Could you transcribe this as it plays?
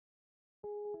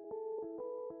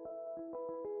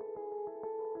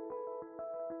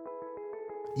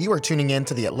You are tuning in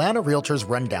to the Atlanta Realtors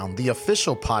Rundown, the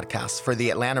official podcast for the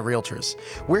Atlanta Realtors.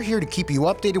 We're here to keep you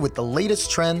updated with the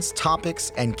latest trends,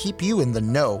 topics, and keep you in the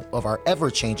know of our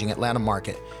ever-changing Atlanta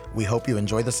market. We hope you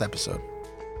enjoy this episode.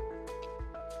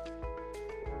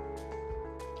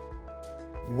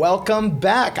 Welcome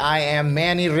back. I am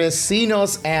Manny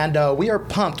Recinos, and we are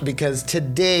pumped because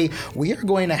today we are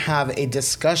going to have a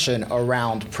discussion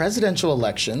around presidential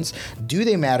elections. Do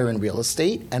they matter in real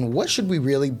estate, and what should we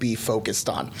really be focused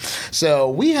on? So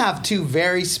we have two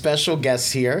very special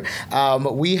guests here.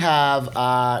 We have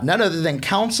none other than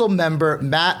Council Member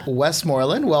Matt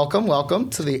Westmoreland. Welcome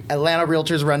to the Atlanta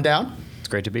Realtors Rundown.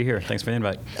 Great to be here. Thanks for the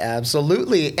invite.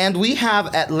 Absolutely. And we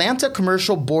have Atlanta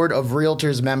Commercial Board of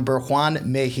Realtors member Juan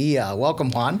Mejia.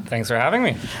 Welcome, Juan. Thanks for having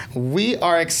me. We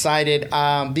are excited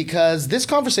because this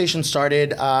conversation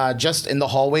started just in the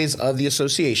hallways of the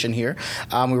association here.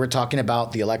 We were talking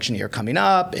about the election year coming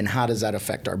up and how does that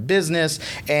affect our business.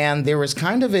 And there was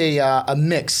kind of a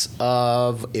mix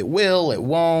of it will, it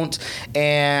won't.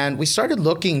 And we started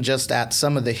looking just at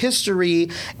some of the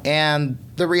history, and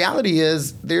the reality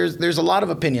is there's a lot of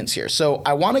opinions here. So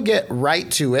I want to get right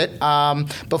to it.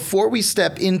 Before we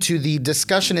step into the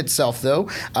discussion itself, though,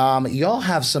 y'all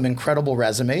have some incredible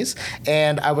resumes.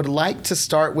 And I would like to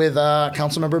start with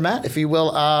Councilmember Matt, if you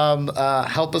will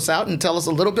help us out and tell us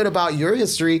a little bit about your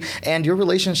history and your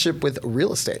relationship with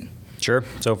real estate. Sure.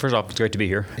 So first off, it's great to be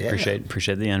here. Yeah.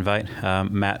 Appreciate the invite.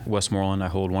 Matt Westmoreland. I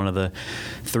hold one of the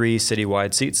 3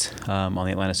 citywide seats on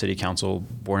the Atlanta City Council.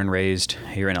 Born and raised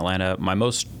here in Atlanta. My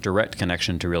most direct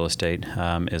connection to real estate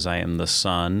is I am the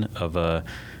son of a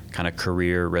kind of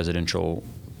career residential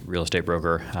real estate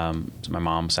broker. So my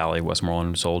mom, Sally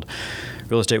Westmoreland, sold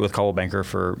real estate with Coldwell Banker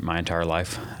for my entire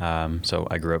life. So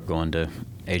I grew up going to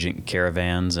agent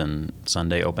caravans and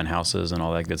Sunday open houses and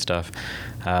all that good stuff.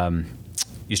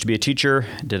 Used to be a teacher,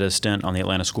 did a stint on the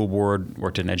Atlanta School Board,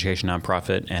 worked at an education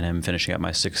nonprofit, and am finishing up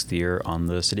my 6th year on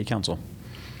the City Council.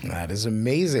 That is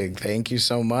amazing. Thank you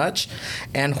so much.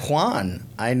 And Juan,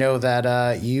 I know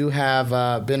that you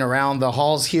have been around the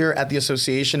halls here at the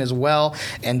association as well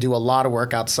and do a lot of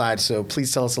work outside. So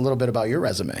please tell us a little bit about your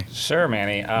resume. Sure,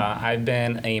 Manny. I've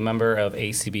been a member of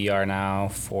ACBR now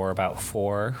for about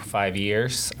 4-5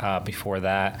 years. Before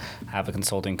that, I have a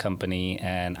consulting company,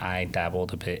 and I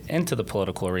dabbled a bit into the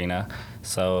political arena.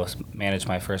 So managed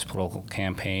my first political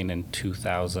campaign in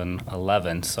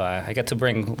 2011. So I get to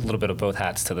bring a little bit of both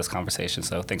hats to this conversation.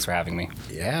 So thanks for having me.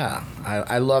 Yeah,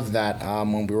 I love that.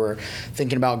 When we were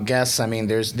thinking about guests, I mean,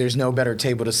 there's no better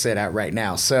table to sit at right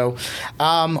now. So,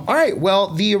 all right. Well,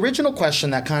 the original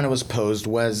question that kind of was posed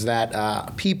was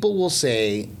that people will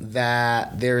say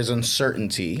that there is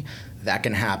uncertainty that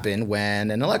can happen when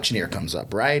an election year comes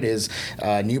up, right? Is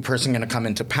a new person going to come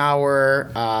into power?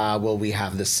 Will we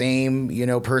have the same,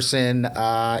 person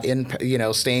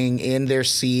staying in their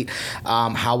seat?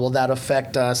 How will that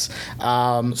affect us?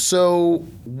 So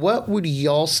what would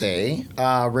y'all say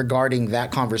regarding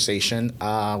that conversation,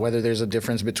 whether there's a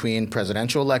difference between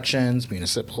presidential elections,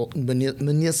 municipal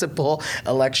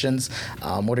elections?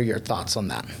 What are your thoughts on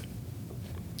that?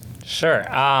 Sure.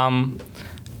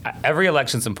 Every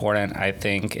election's important. I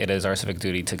think it is our civic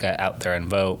duty to get out there and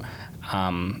vote.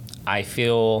 I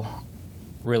feel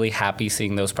really happy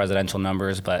seeing those presidential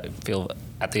numbers, but feel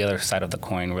at the other side of the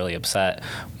coin really upset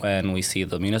when we see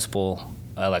the municipal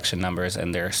election numbers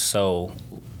and they're so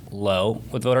low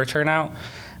with voter turnout.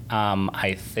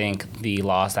 I think the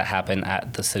laws that happen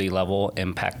at the city level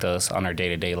impact us on our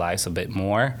day-to-day lives a bit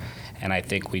more. And I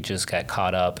think we just get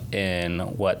caught up in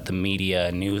what the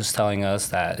media news is telling us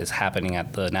that is happening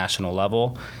at the national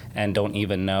level and don't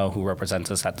even know who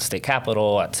represents us at the state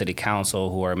capitol, at city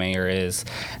council, who our mayor is,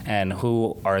 and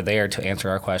who are there to answer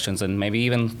our questions and maybe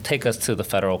even take us to the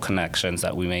federal connections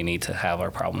that we may need to have our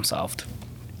problem solved.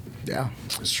 Yeah,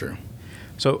 that's true.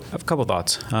 So I have a couple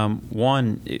thoughts.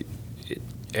 One,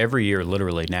 every year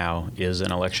literally now is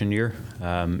an election year.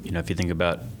 If you think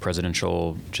about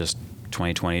presidential, just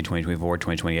 2020, 2024,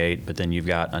 2028, but then you've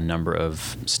got a number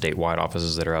of statewide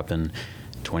offices that are up in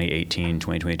 2018,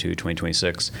 2022,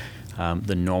 2026.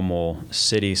 The normal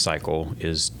city cycle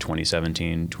is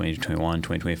 2017, 2021,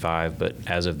 2025, but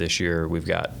as of this year, we've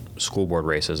got school board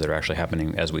races that are actually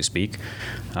happening as we speak.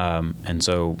 And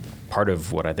so part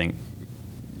of what I think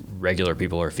regular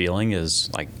people are feeling is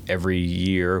like every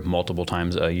year, multiple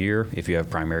times a year, if you have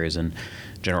primaries and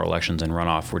general elections and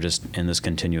runoff, we're just in this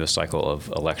continuous cycle of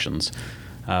elections.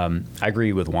 I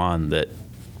agree with Juan that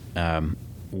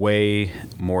way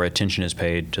more attention is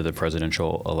paid to the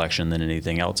presidential election than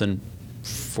anything else, and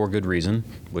for good reason,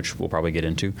 which we'll probably get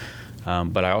into.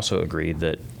 But I also agree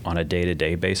that on a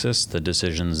day-to-day basis, the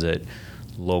decisions that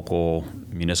local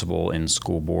municipal and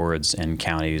school boards and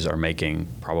counties are making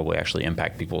probably actually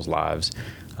impact people's lives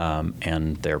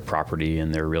and their property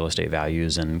and their real estate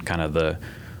values and kind of the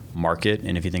market.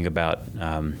 And if you think about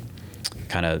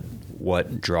kind of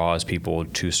what draws people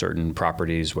to certain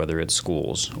properties, whether it's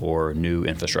schools or new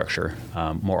infrastructure,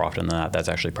 more often than not, that's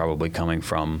actually probably coming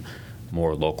from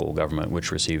more local government,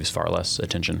 which receives far less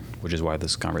attention, which is why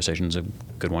this conversation is a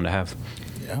good one to have.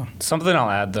 Yeah. Something I'll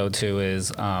add, though, too,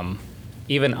 is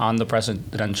even on the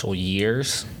presidential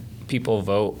years, people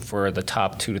vote for the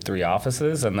top 2 to 3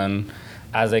 offices, and then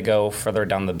as they go further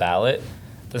down the ballot,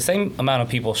 the same amount of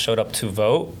people showed up to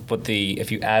vote, but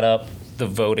if you add up the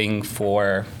voting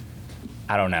for,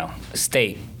 I don't know,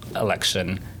 state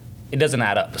election, it doesn't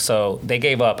add up. So they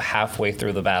gave up halfway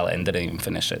through the ballot and didn't even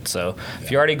finish it. So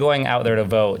if you're already going out there to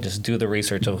vote, just do the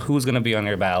research of who's going to be on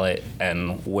your ballot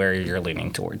and where you're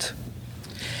leaning towards.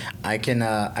 I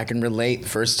can relate.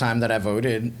 First time that I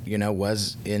voted,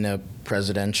 was in a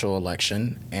presidential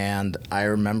election, and I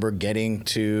remember getting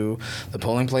to the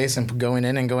polling place and going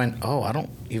in and going, oh, I don't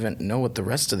even know what the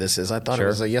rest of this is. I thought it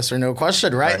was a yes or no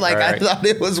question, right? I thought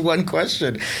it was one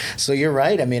question. So you're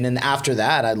right. I mean, and after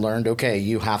that, I learned, okay,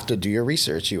 you have to do your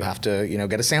research. You have to,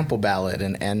 get a sample ballot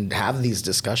and have these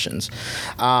discussions.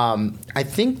 I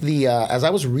think as I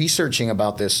was researching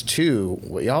about this too,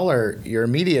 your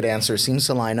immediate answer seems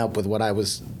to line up with what I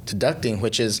was deducting,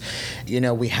 which is,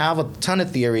 we have a ton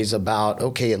of theories about,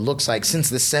 okay, it looks like since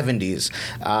the 70s,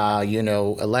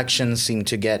 elections seem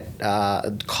to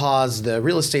cause the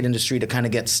real estate industry to kind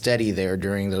of get steady there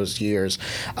during those years.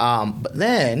 But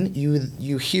then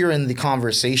you hear in the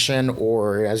conversation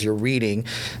or as you're reading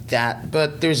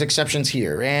but there's exceptions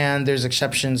here and there's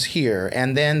exceptions here.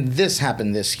 And then this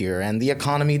happened this year and the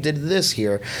economy did this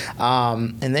here.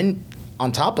 And then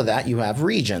on top of that, you have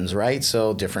regions, right?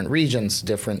 So different regions,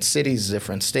 different cities,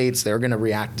 different states, they're going to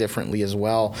react differently as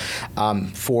well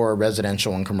for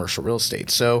residential and commercial real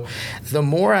estate. So the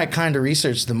more I kind of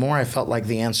researched, the more I felt like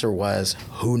the answer was,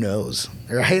 who knows,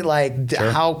 right?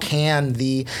 How can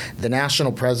the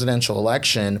national presidential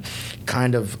election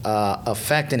kind of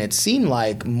affect? And it seemed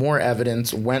like more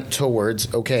evidence went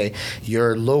towards, okay,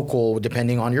 your local,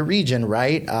 depending on your region,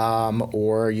 right?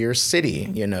 Or your city,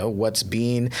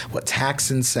 what tax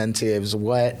incentives,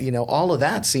 all of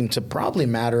that seemed to probably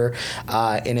matter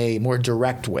in a more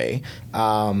direct way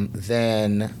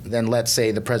than let's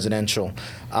say the presidential.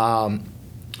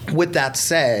 With that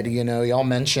said, y'all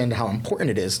mentioned how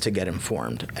important it is to get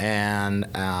informed and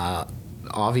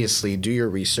obviously do your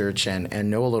research and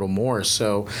know a little more.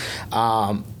 So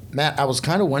Matt, I was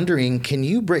kind of wondering, can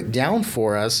you break down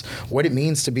for us what it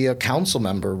means to be a council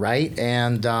member, right?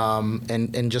 And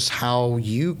just how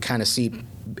you kind of see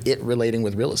it relating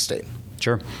with real estate.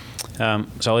 Sure. So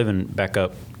I'll even back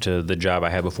up to the job I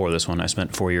had before this one. I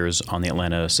spent 4 years on the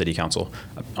Atlanta City Council,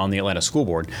 on the Atlanta School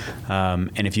Board.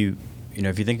 And if you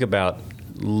think about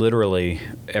literally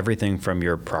everything from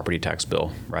your property tax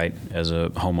bill, right, as a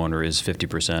homeowner is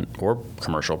 50%, or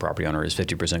commercial property owner is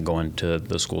 50% going to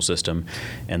the school system,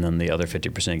 and then the other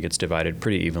 50% gets divided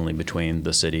pretty evenly between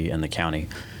the city and the county.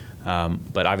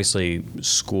 But obviously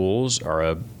schools are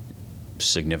a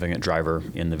significant driver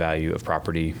in the value of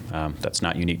property. That's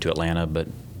not unique to Atlanta, but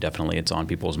definitely it's on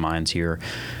people's minds here.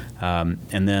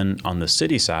 And then on the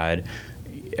city side,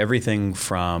 everything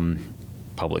from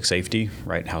public safety,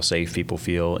 right, how safe people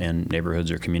feel in neighborhoods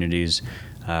or communities,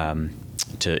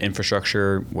 to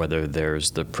infrastructure, whether there's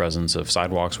the presence of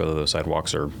sidewalks, whether those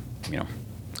sidewalks are,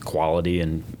 quality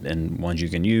and ones you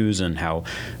can use, and how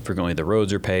frequently the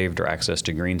roads are paved or access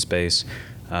to green space.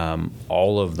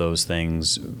 All of those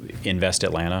things. Invest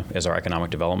Atlanta as our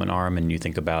economic development arm, and you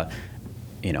think about,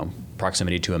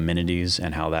 proximity to amenities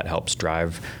and how that helps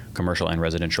drive commercial and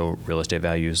residential real estate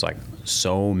values. Like,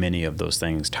 so many of those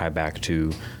things tie back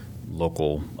to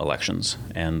local elections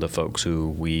and the folks who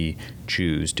we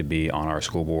choose to be on our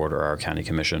school board or our county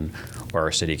commission or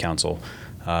our city council.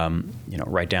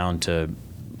 Right down to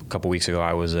a couple weeks ago,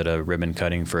 I was at a ribbon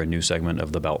cutting for a new segment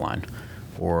of the Beltline.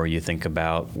 Or you think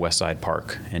about West Side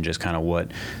Park and just kind of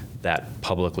what that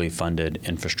publicly funded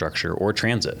infrastructure, or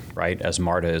transit, right? As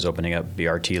MARTA is opening up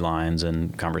BRT lines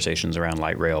and conversations around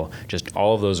light rail, just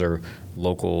all of those are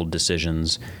local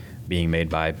decisions being made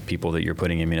by people that you're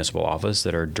putting in municipal office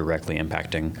that are directly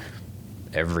impacting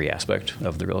every aspect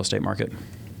of the real estate market.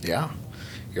 Yeah.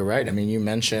 You're right. I mean, you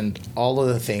mentioned all of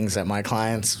the things that my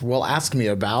clients will ask me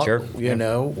about. Sure.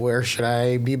 Where should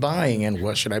I be buying and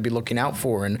what should I be looking out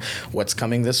for and what's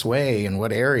coming this way and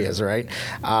what areas, right?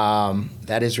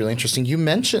 That is really interesting. You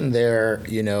mentioned there,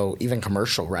 even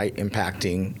commercial, right,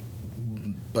 impacting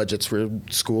budgets for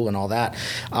school and all that.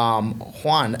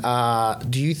 Juan,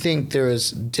 do you think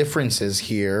there's differences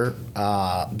here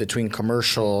between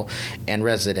commercial and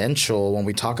residential when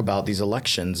we talk about these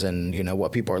elections, and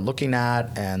what people are looking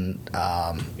at, and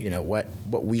what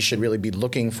we should really be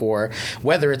looking for,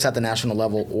 whether it's at the national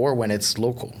level or when it's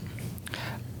local?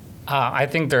 I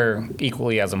think they're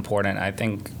equally as important. I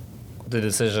think the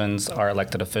decisions our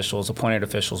elected officials, appointed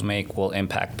officials make will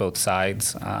impact both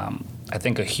sides. I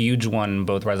think a huge one,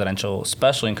 both residential,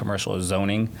 especially in commercial, is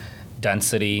zoning,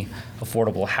 density,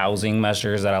 affordable housing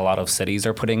measures that a lot of cities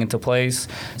are putting into place.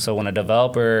 So when a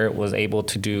developer was able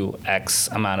to do X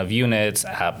amount of units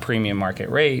at premium market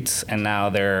rates, and now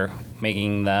they're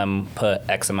making them put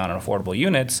X amount of affordable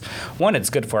units, one, it's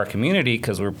good for our community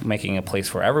because we're making a place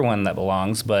for everyone that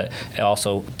belongs, but it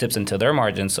also dips into their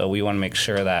margins, so we want to make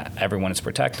sure that everyone is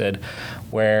protected.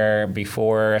 Where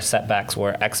before setbacks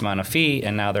were X amount of feet,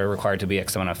 and now they're required to be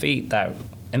X amount of feet, that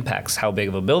impacts how big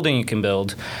of a building you can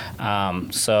build.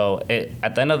 So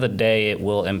at the end of the day, it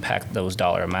will impact those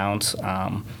dollar amounts.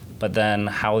 But then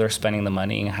how they're spending the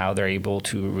money and how they're able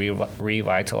to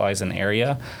revitalize an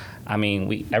area. I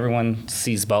mean, everyone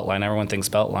sees Beltline, everyone thinks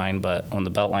Beltline, but when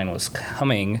the Beltline was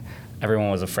coming,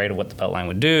 everyone was afraid of what the Beltline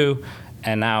would do,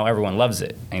 and now everyone loves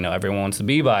it. Everyone wants to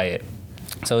be by it.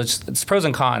 So it's pros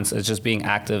and cons. It's just being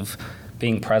active,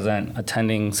 being present,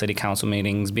 attending city council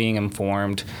meetings, being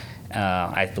informed.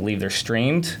 I believe they're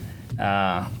streamed.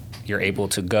 You're able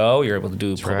to go. You're able to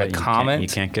do public comment. You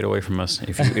can't get away from us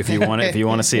if you want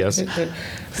to see us.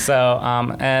 So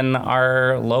and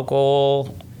our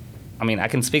local. I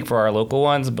can speak for our local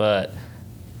ones, but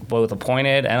both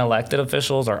appointed and elected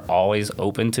officials are always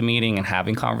open to meeting and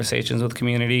having conversations with the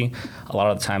community. A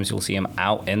lot of the times you'll see them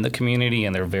out in the community,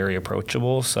 and they're very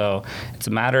approachable. So it's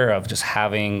a matter of just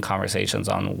having conversations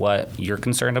on what you're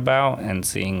concerned about and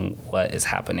seeing what is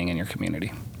happening in your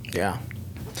community. Yeah.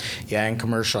 Yeah, in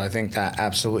commercial, I think that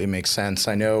absolutely makes sense.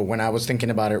 I know when I was thinking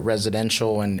about it,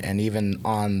 residential and even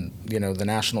on, the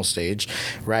national stage,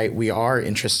 right, we are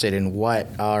interested in what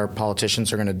our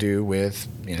politicians are going to do with,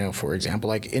 for example,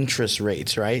 like interest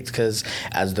rates, right? Because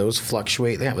as those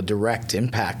fluctuate, they have a direct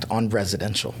impact on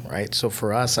residential, right? So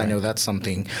for us, right. I know that's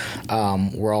something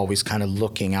we're always kind of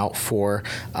looking out for,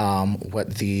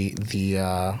 what the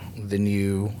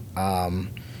new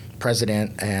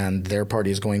president and their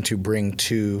party is going to bring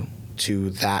to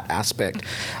that aspect.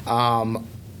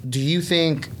 Do you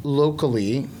think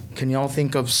locally, can y'all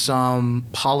think of some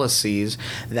policies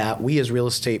that we as real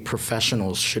estate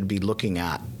professionals should be looking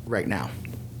at right now?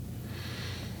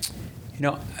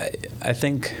 I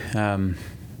think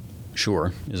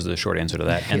sure is the short answer to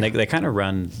that. And they kind of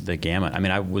run the gamut.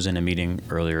 I was in a meeting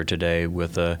earlier today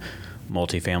with a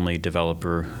multifamily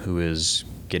developer who is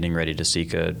getting ready to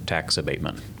seek a tax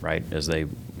abatement, right, as they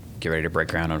get ready to break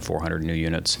ground on 400 new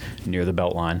units near the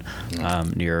Beltline,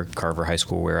 near Carver High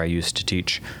School where I used to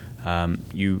teach.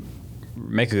 You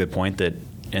make a good point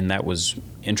and that was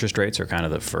interest rates are kind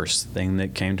of the first thing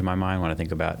that came to my mind when I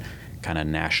think about kind of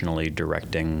nationally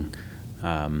directing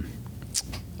a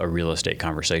real estate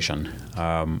conversation.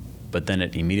 But then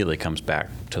it immediately comes back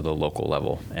to the local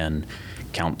level, and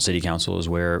city council is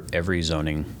where every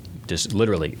zoning, just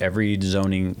literally every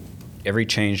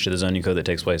change to the zoning code that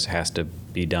takes place has to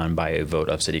be done by a vote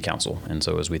of city council. And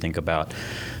so as we think about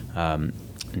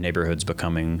neighborhoods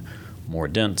becoming more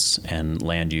dense and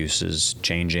land use is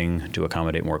changing to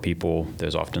accommodate more people,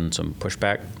 there's often some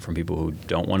pushback from people who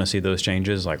don't want to see those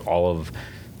changes. Like all of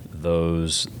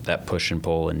those, that push and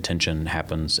pull and tension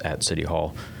happens at City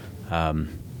Hall.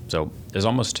 So there's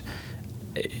almost,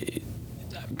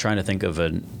 I'm trying to think of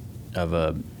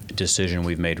a decision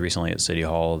we've made recently at City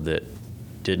Hall that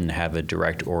didn't have a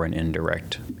direct or an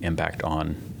indirect impact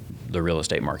on the real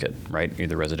estate market, right?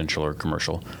 Either residential or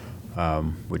commercial,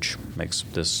 which makes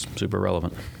this super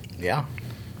relevant. Yeah,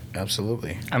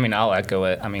 absolutely. I'll echo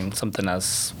it. Something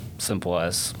as simple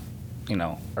as,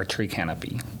 our tree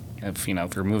canopy. If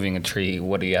you're moving a tree,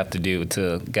 what do you have to do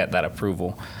to get that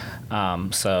approval?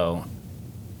 So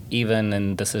even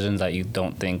in decisions that you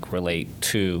don't think relate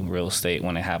to real estate,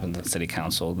 when it happens at City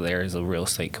Council, there is a real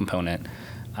estate component.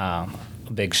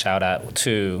 Big shout out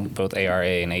to both ARA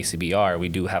and ACBR. We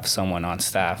do have someone on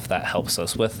staff that helps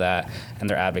us with that, and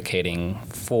they're advocating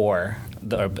for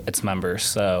its members.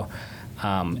 So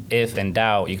if in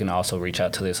doubt, you can also reach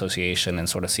out to the association and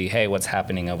sort of see, hey, what's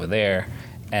happening over there?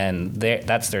 And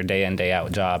that's their day in, day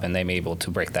out job, and they may be able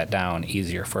to break that down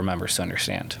easier for members to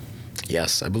understand.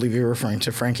 Yes, I believe you're referring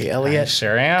to Frankie Elliott. I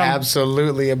sure am.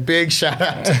 Absolutely. A big shout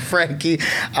out to Frankie.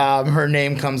 Her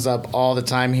name comes up all the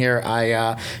time here.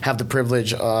 I have the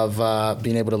privilege of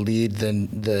being able to lead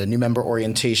the new member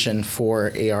orientation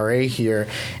for ARA here.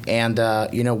 And,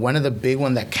 one of the big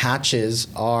one that catches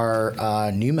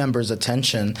our new members'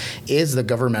 attention is the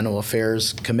Governmental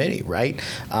Affairs Committee, right?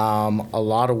 A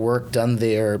lot of work done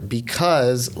there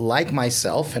because, like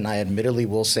myself, and I admittedly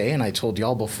will say, and I told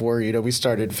y'all before, we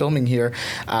started filming here,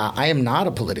 I am not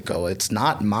a politico. It's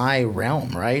not my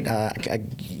realm, right?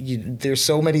 There's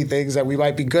so many things that we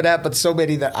might be good at, but so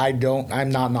many that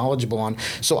I'm not knowledgeable on.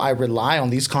 So I rely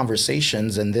on these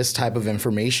conversations and this type of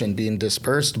information being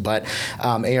dispersed. But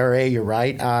ARA, you're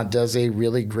right, does a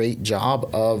really great job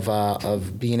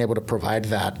of being able to provide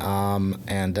that.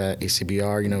 And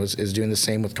ACBR, is doing the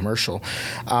same with commercial.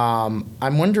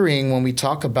 I'm wondering when we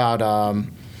talk about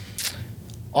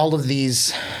all of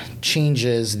these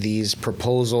changes, these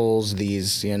proposals,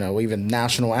 these, even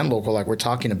national and local, like we're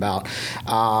talking about,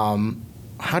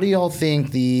 how do y'all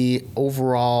think the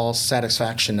overall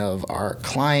satisfaction of our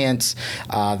clients,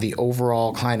 the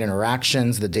overall client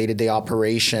interactions, the day-to-day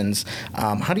operations,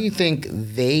 how do you think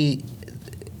they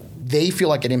feel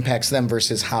like it impacts them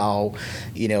versus how,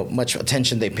 much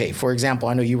attention they pay? For example,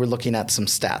 I know you were looking at some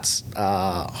stats,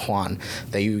 Juan,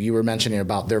 that you were mentioning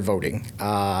about their voting,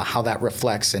 how that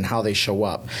reflects and how they show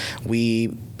up.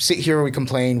 We sit here, we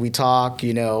complain, we talk,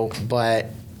 but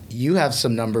you have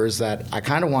some numbers that I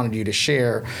kind of wanted you to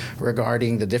share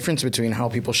regarding the difference between how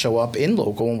people show up in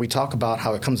local when we talk about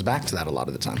how it comes back to that a lot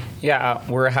of the time. Yeah,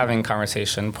 we're having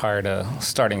conversation prior to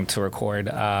starting to record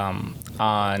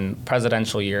on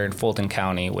presidential year in Fulton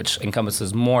County, which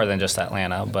encompasses more than just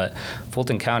Atlanta, but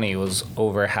Fulton County was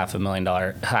over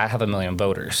 500,000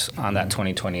 voters on that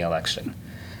 2020 election.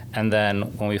 And then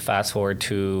when we fast forward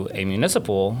to a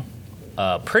municipal,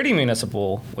 pretty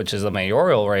municipal, which is the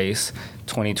mayoral race,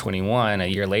 2021, a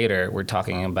year later, we're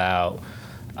talking about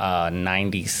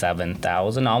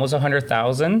 97,000, almost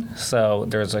 100,000. So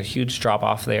there's a huge drop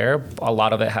off there. A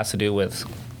lot of it has to do with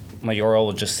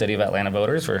mayoral, just city of Atlanta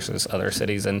voters versus other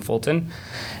cities in Fulton.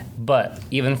 But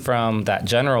even from that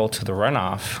general to the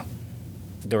runoff,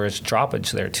 there was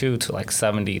droppage there too to like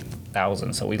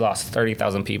 70,000. So we lost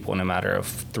 30,000 people in a matter of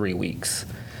 3 weeks.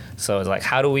 So it's like,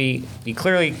 how do we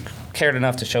clearly cared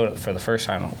enough to show it for the first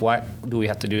time. What do we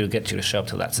have to do to get you to show up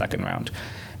to that second round?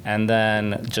 And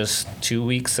then just 2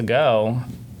 weeks ago,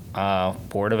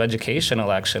 Board of Education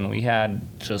election, we had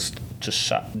just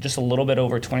a little bit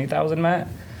over 20,000 met.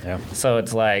 Yeah. So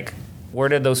it's like, where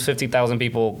did those 50,000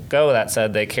 people go that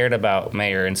said they cared about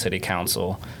mayor and city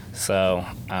council? So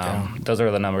those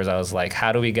are the numbers. I was like,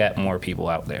 how do we get more people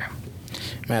out there?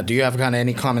 Matt, do you have kind of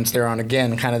any comments there on,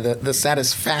 again, kind of the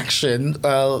satisfaction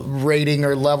rating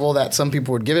or level that some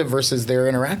people would give it versus their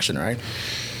interaction, right?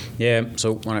 Yeah,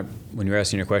 so when you're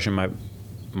asking your question, my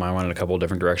mind went in a couple of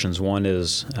different directions. One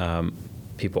is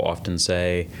people often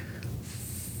say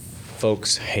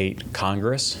folks hate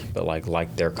Congress, but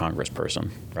like their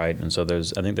congressperson, right? And so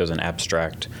I think there's an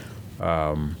abstract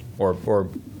or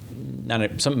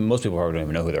most people probably don't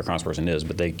even know who their congressperson is,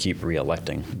 but they keep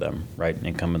re-electing them, right?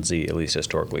 Incumbency, at least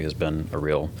historically, has been a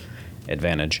real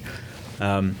advantage.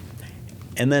 And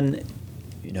then,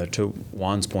 to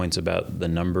Juan's points about the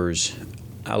numbers,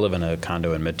 I live in a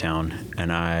condo in Midtown,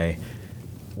 and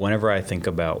whenever I think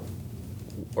about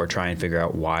or try and figure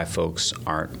out why folks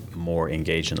aren't more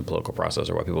engaged in the political process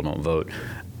or why people don't vote,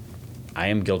 I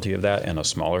am guilty of that in a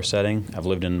smaller setting. I've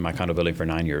lived in my condo building for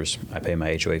 9 years. I pay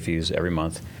my HOA fees every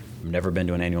month. I've never been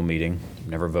to an annual meeting,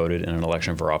 never voted in an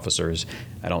election for officers.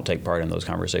 I don't take part in those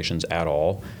conversations at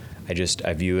all.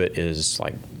 I view it as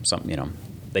like something,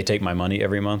 they take my money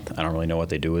every month. I don't really know what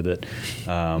they do with it.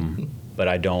 But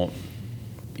I don't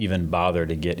even bother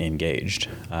to get engaged.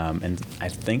 And I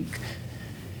think,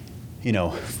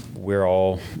 we're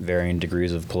all varying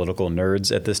degrees of political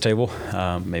nerds at this table.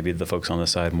 Maybe the folks on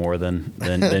this side more than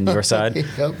your side.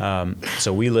 Yep.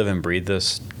 So we live and breathe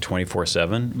this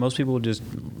 24/7. Most people just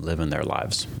live in their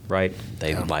lives, right?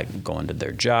 They like going to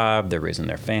their job, they're raising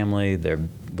their family, they're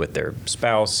with their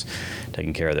spouse,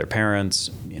 taking care of their parents,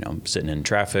 sitting in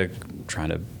traffic, trying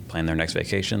to plan their next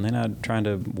vacation. They're not trying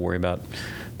to worry about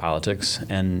politics.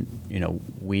 And,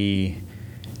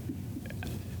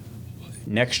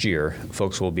 next year,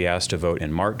 folks will be asked to vote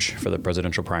in March for the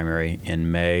presidential primary,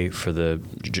 in May for the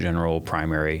general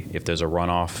primary, if there's a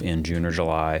runoff in June or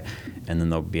July, and then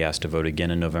they'll be asked to vote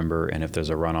again in November, and if there's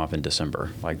a runoff in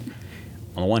December. Like,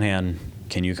 on the one hand,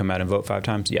 can you come out and vote 5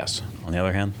 times? Yes. On the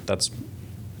other hand, that's,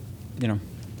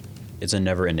 it's a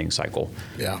never-ending cycle.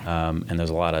 Yeah. And there's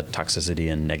a lot of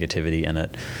toxicity and negativity in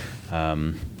it.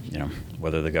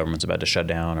 whether the government's about to shut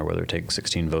down or whether it takes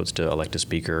 16 votes to elect a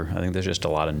speaker. I think there's just a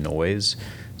lot of noise,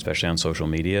 especially on social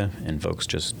media, and folks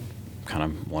just kind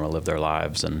of want to live their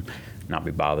lives and not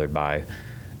be bothered by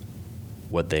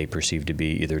what they perceive to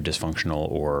be either dysfunctional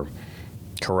or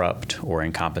corrupt or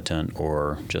incompetent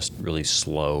or just really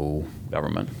slow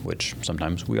government, which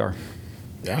sometimes we are.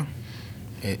 Yeah.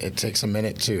 It takes a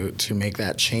minute to make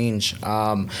that change.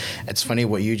 It's funny,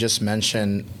 what you just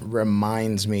mentioned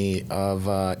reminds me of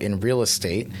in real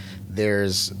estate.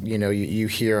 There's, you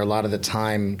hear a lot of the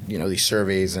time, these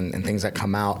surveys and things that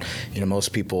come out,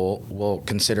 most people will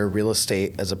consider real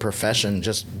estate as a profession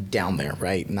just down there,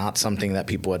 right? Not something that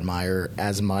people admire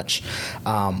as much,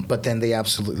 but then they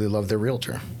absolutely love their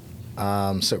realtor.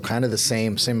 So kind of the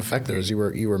same effect there as you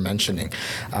were mentioning.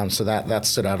 So that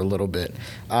stood out a little bit.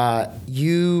 Our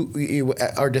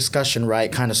discussion,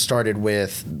 right, kind of started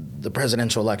with the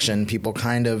presidential election, people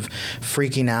kind of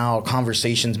freaking out,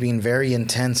 conversations being very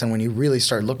intense, and when you really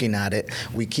start looking at it,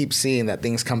 we keep seeing that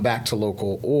things come back to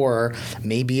local, or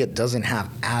maybe it doesn't have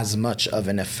as much of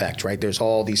an effect, right? There's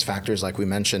all these factors like we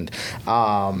mentioned.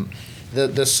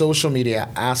 The social media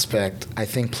aspect, I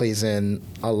think, plays in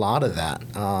a lot of that.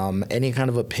 Any kind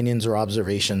of opinions or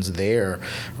observations there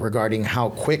regarding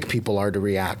how quick people are to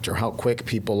react, or how quick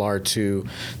people are to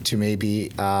maybe,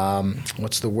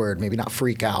 what's the word? Maybe not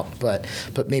freak out, but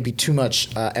maybe too much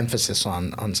emphasis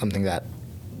on something that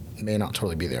may not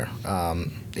totally be there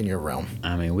in your realm.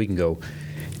 I mean, we can go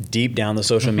deep down the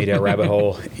social media rabbit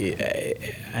hole.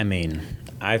 I mean,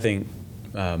 I think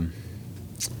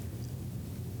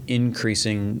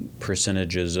increasing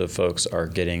percentages of folks are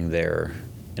getting their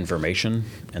information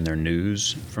and their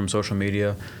news from social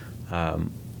media.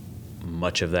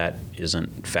 Much of that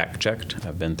isn't fact-checked.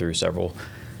 I've been through several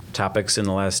topics in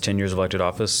the last 10 years of elected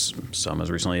office, some as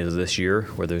recently as this year,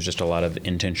 where there's just a lot of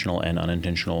intentional and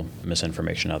unintentional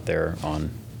misinformation out there on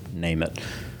name it.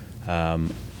 I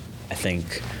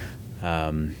think,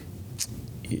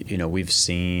 we've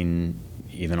seen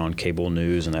even on cable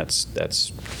news, and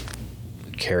that's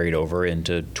carried over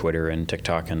into Twitter and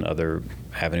TikTok and other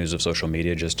avenues of social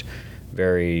media, just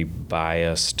very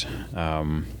biased,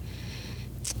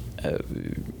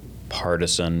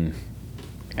 partisan,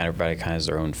 everybody kind of has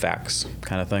their own facts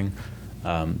kind of thing,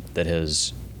 that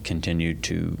has continued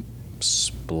to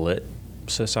split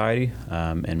society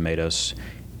and made us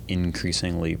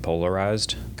increasingly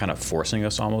polarized, kind of forcing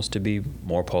us almost to be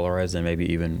more polarized than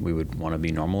maybe even we would want to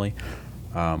be normally,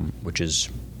 which is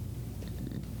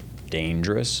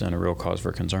dangerous and a real cause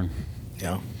for concern.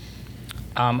 Yeah.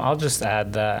 I'll just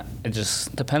add that it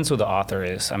just depends who the author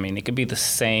is. I mean, it could be the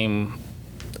same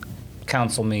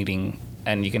council meeting,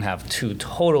 and you can have two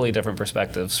totally different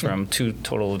perspectives from two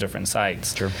totally different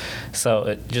sites. Sure.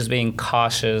 So just being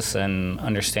cautious and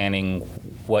understanding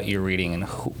what you're reading and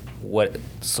what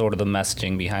sort of the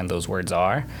messaging behind those words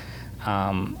are.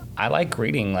 I like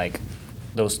reading like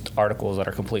those articles that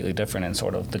are completely different and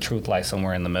sort of the truth lies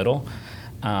somewhere in the middle.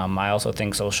 I also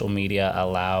think social media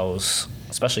allows,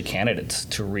 especially candidates,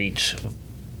 to reach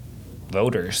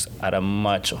voters at a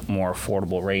much more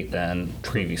affordable rate than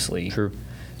previously. True.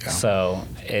 Yeah. So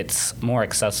it's more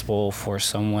accessible for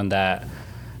someone that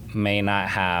may not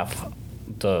have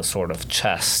the sort of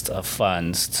chest of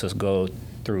funds to go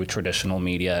through traditional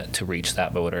media to reach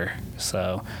that voter.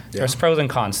 So there's pros and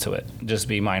cons to it. Just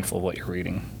be mindful of what you're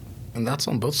reading. And that's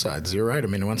on both sides. You're right. I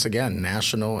mean, once again,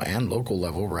 national and local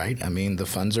level, right? I mean, the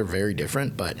funds are very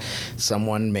different, but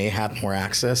someone may have more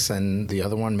access, and the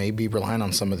other one may be relying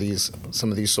on some of these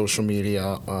social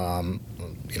media,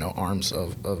 arms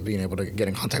of being able to get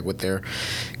in contact with their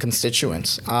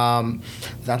constituents.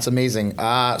 That's amazing.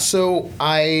 So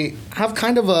I have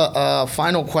kind of a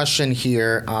final question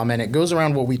here, and it goes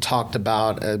around what we talked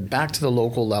about, back to the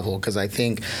local level, because I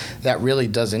think that really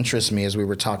does interest me as we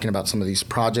were talking about some of these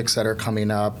projects that are coming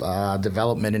up,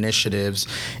 development initiatives,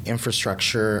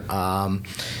 infrastructure. How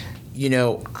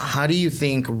do you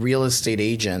think real estate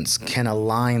agents can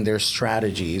align their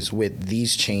strategies with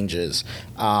these changes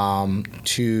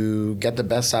to get the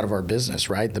best out of our business,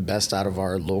 right? The best out of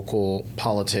our local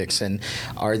politics? And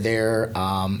are there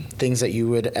things that you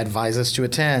would advise us to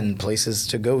attend, places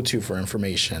to go to for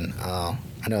information? I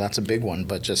know that's a big one,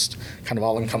 but just kind of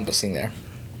all-encompassing there.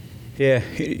 Yeah,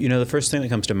 the first thing that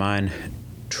comes to mind,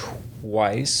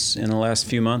 twice in the last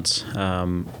few months,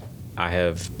 I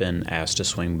have been asked to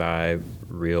swing by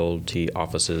realty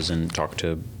offices and talk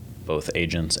to both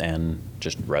agents and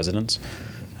just residents.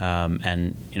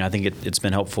 And I think it's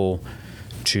been helpful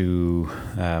to,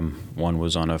 one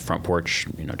was on a front porch,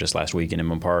 just last week in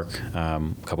Inman Park. A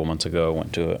couple months ago, I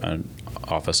went to an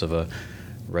office of a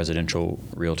residential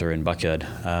realtor in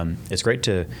Buckhead. It's great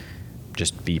to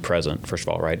just be present, first of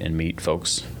all, right, and meet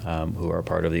folks who are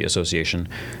part of the association,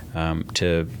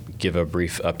 to give a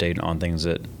brief update on things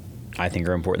that I think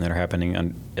are important that are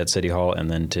happening at City Hall, and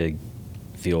then to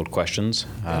field questions,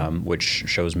 which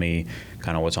shows me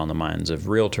kind of what's on the minds of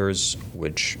realtors,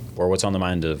 or what's on the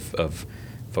mind of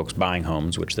folks buying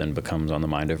homes, which then becomes on the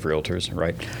mind of realtors,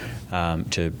 right?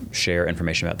 To share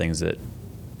information about things that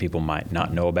people might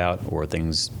not know about, or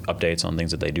updates on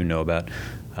things that they do know about.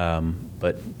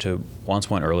 But to Juan's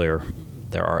point earlier,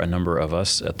 there are a number of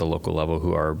us at the local level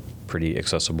who are pretty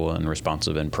accessible and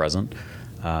responsive and present.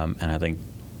 And I think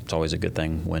it's always a good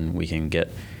thing when we can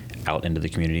get out into the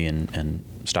community and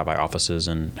stop by offices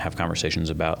and have conversations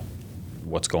about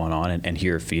what's going on and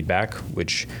hear feedback,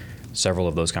 which several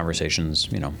of those conversations,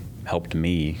 helped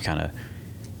me kind of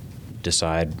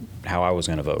decide how I was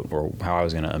going to vote, or how I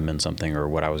was going to amend something, or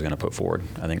what I was going to put forward.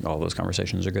 I think all those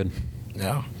conversations are good.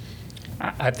 Yeah.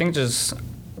 I think just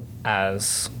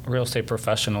as real estate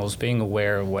professionals, being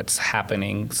aware of what's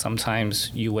happening, sometimes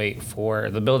you wait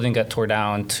for the building get tore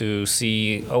down to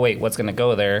see, oh wait, what's going to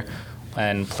go there,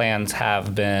 when plans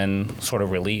have been sort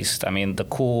of released. I mean, the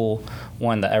cool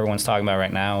one that everyone's talking about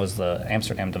right now is the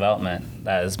Amsterdam development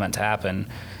that is meant to happen.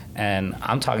 And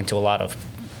I'm talking to a lot of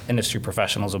industry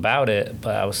professionals about it,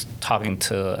 but I was talking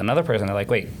to another person, they're like,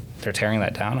 wait, they're tearing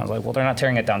that down? I was like, well, they're not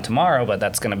tearing it down tomorrow, but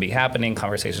that's going to be happening.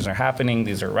 Conversations are happening.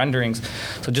 These are renderings.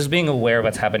 So just being aware of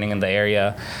what's happening in the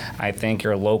area, I think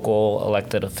your local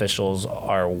elected officials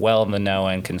are well in the know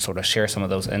and can sort of share some of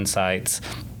those insights.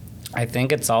 I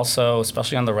think it's also,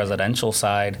 especially on the residential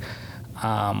side,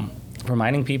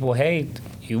 reminding people, hey,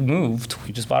 you moved,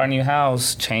 you just bought a new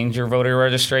house, change your voter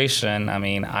registration. I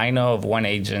mean, I know of one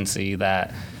agency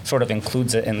that sort of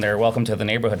includes it in their welcome to the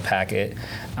neighborhood packet,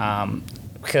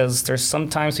 because there's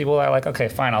sometimes people that are like, okay,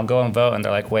 fine, I'll go and vote, and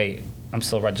they're like, wait, I'm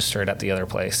still registered at the other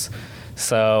place.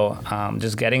 So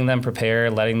just getting them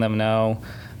prepared, letting them know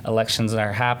elections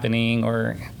are happening,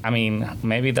 or, I mean,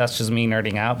 maybe that's just me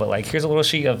nerding out, but like, here's a little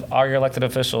sheet of all your elected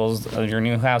officials of your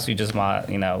new house you just bought,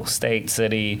 state,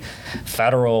 city,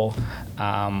 federal.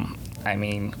 I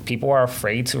mean, people are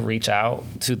afraid to reach out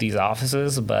to these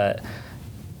offices, but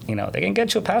they can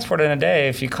get you a passport in a day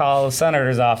if you call the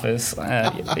senator's office.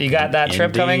 You got that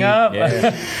trip coming up?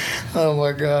 Yeah. Oh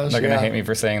my gosh. They're going to hate me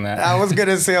for saying that. I was going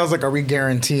to say, are we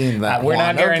guaranteeing that? We're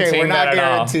not guaranteeing that at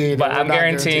all. But I'm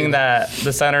guaranteeing that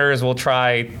the senators will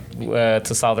try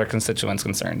to solve their constituents'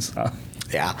 concerns.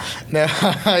 Yeah, no,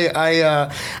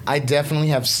 I definitely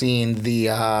have seen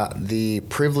the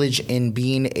privilege in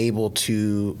being able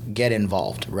to get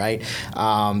involved, right?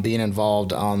 Being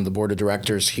involved on the board of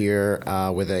directors here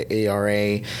with the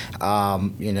ARA.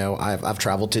 I've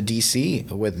traveled to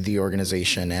DC with the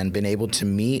organization and been able to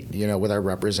meet, with our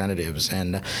representatives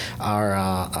and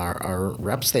our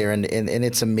reps there, and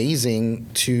it's amazing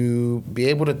to be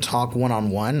able to talk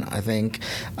one-on-one. I think,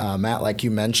 Matt, like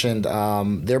you mentioned,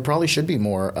 there probably should be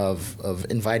more of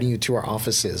inviting you to our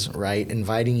offices, right?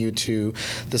 Inviting you to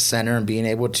the center and being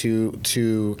able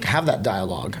to have that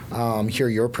dialogue, hear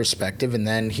your perspective, and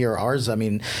then hear ours. I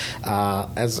mean,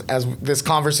 as this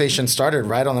conversation started,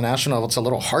 right, on the national level, it's a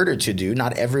little harder to do.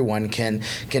 Not everyone can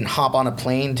hop on a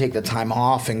plane, take the time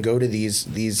off, and go to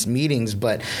these meetings,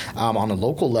 but on a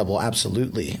local level,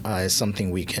 absolutely is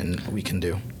something we can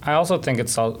do. I also think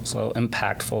it's also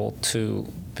impactful to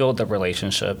build the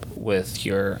relationship with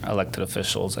your elected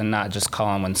officials and not just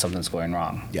call them when something's going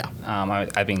wrong. Yeah.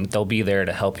 I mean, they'll be there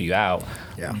to help you out.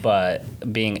 Yeah.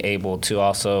 But being able to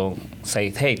also say,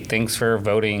 hey, thanks for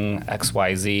voting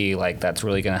XYZ, like that's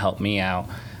really going to help me out.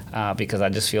 Because I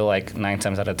just feel like 9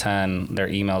 times out of 10, their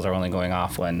emails are only going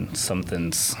off when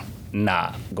something's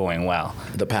not going well.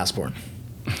 The passport.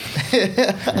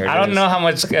 I don't know how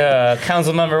much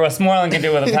council member Westmoreland can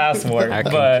do with a passport,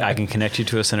 but I can connect you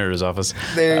to a senator's office.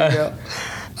 There you go.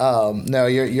 No,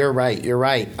 you're right. You're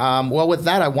right. Well, with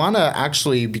that, I want to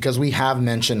actually, because we have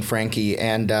mentioned Frankie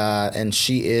and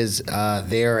she is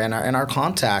there and our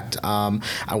contact.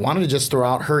 I wanted to just throw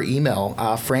out her email,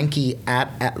 Frankie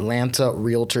at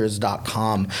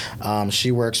atlantarealtors.com.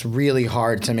 She works really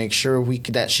hard to make sure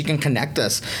that she can connect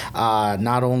us,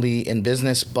 not only in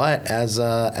business but as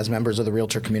members of the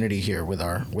realtor community here with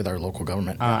our local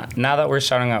government. Now that we're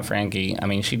shouting out Frankie, I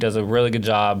mean, she does a really good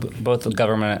job. Both the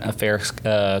government affairs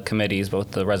committees,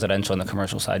 both the residential and the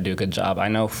commercial side, do a good job. I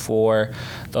know for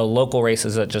the local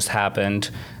races that just happened,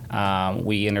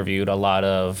 we interviewed a lot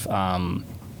of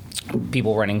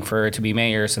people running to be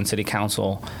mayors and city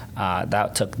council.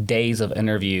 That took days of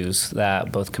interviews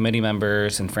that both committee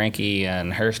members and Frankie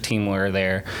and her team were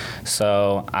there.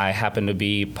 So I happen to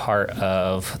be part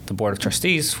of the board of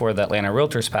trustees for the Atlanta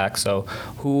Realtors PAC. So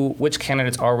which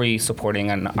candidates are we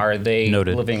supporting, and are they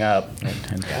Noted. living up?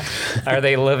 Are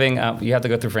they living up? You have to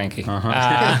go through Frankie.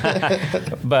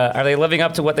 But are they living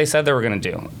up to what they said they were going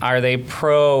to do? Are they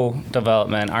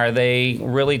pro-development? Are they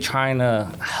really trying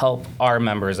to help our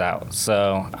members out?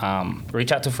 So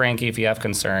reach out to Frankie if you have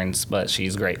concerns, but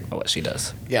she's great at what she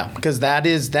does. Yeah, because that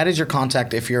is your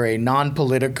contact if you're a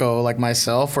non-politico like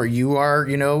myself, or you are,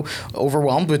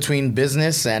 overwhelmed between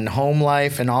business and home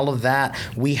life and all of that.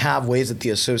 We have ways at the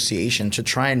association to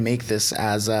try and make this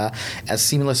as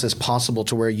seamless as possible,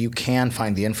 to where you can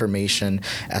find the information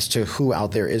as to who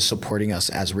out there is supporting us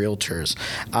as realtors.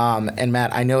 And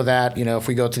Matt, I know that, if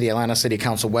we go to the Atlanta City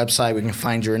Council website, we can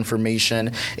find your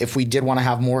information. If we did want to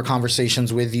have more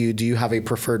conversations with you, do you have a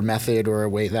preferred method or a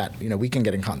way that we can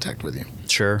get in contact with you?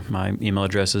 Sure. My email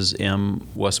address is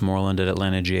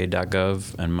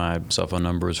mwestmoreland@atlantagA.gov, and my cell phone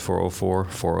number is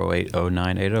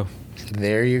 404-408-0980.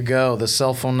 There you go. The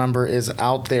cell phone number is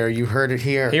out there. You heard it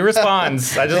here. He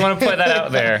responds. I just want to put that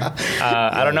out there.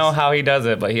 I don't know how he does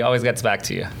it, but he always gets back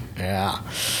to you. Yeah.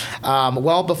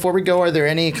 Well, before we go, are there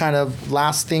any kind of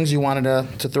last things you wanted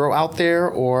to throw out there?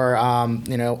 Or,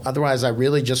 otherwise, I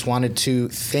really just wanted to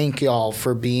thank y'all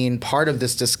for being part of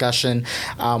this discussion.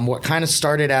 What kind of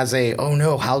started as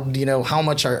how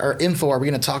much our info are we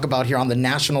going to talk about here on the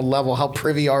national level? How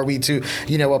privy are we to,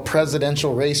 a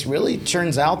presidential race? Really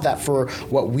turns out that for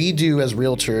what we do as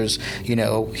realtors,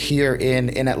 here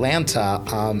in Atlanta,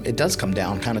 it does come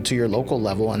down kind of to your local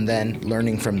level, and then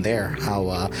learning from there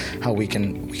how we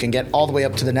can get all the way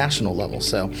up to the national level.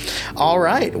 So, all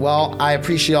right. Well, I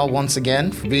appreciate y'all once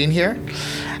again for being here.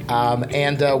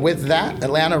 And with that,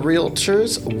 Atlanta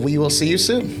Realtors, we will see you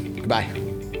soon. Goodbye.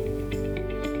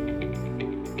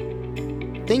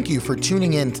 Thank you for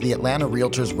tuning in to the Atlanta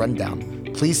Realtors Rundown.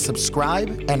 Please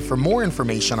subscribe, and for more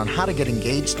information on how to get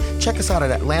engaged, check us out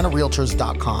at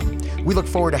atlantarealtors.com. We look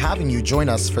forward to having you join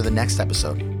us for the next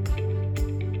episode.